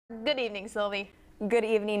Good evening, Sylvie. Good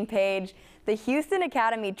evening, Paige. The Houston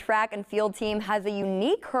Academy track and field team has a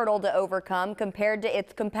unique hurdle to overcome compared to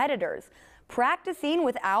its competitors, practicing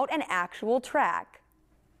without an actual track.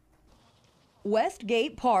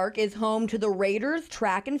 Westgate Park is home to the Raiders'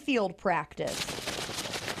 track and field practice.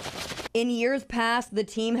 In years past, the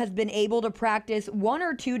team has been able to practice 1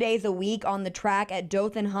 or 2 days a week on the track at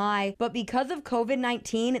Dothan High, but because of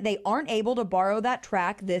COVID-19, they aren't able to borrow that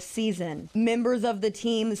track this season. Members of the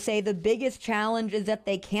team say the biggest challenge is that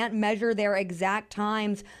they can't measure their exact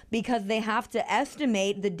times because they have to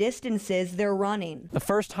estimate the distances they're running. The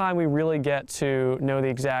first time we really get to know the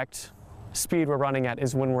exact speed we're running at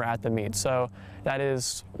is when we're at the meet, so that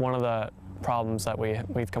is one of the problems that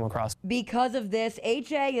we've come across. Because of this,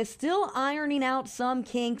 HA is still ironing out some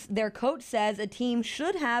kinks their coach says a team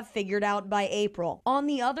should have figured out by April. On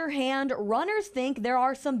the other hand, runners think there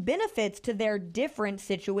are some benefits to their different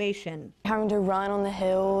situation. Having to run on the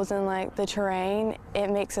hills and the terrain, it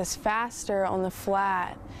makes us faster on the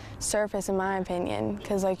flat surface, in my opinion,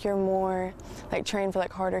 because you're more trained for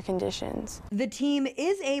harder conditions. The team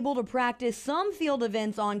is able to practice some field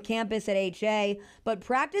events on campus at HA, but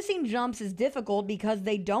practicing jumps is difficult because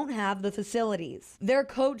they don't have the facilities. Their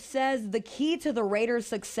coach says the key to the Raiders'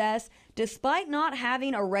 success, despite not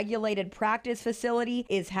having a regulated practice facility,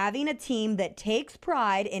 is having a team that takes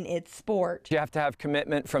pride in its sport. You have to have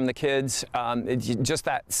commitment from the kids, just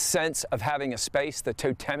that sense of having a space, the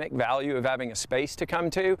totemic value of having a space to come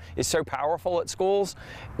to is so powerful at schools.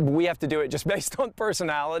 We have to do it just based on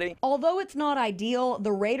personality. Although it's not ideal,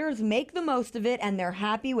 the Raiders make the most of it and they're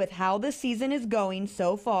happy with how the season is going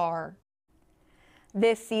so far.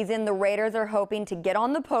 This season, the Raiders are hoping to get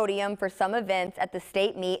on the podium for some events at the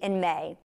state meet in May.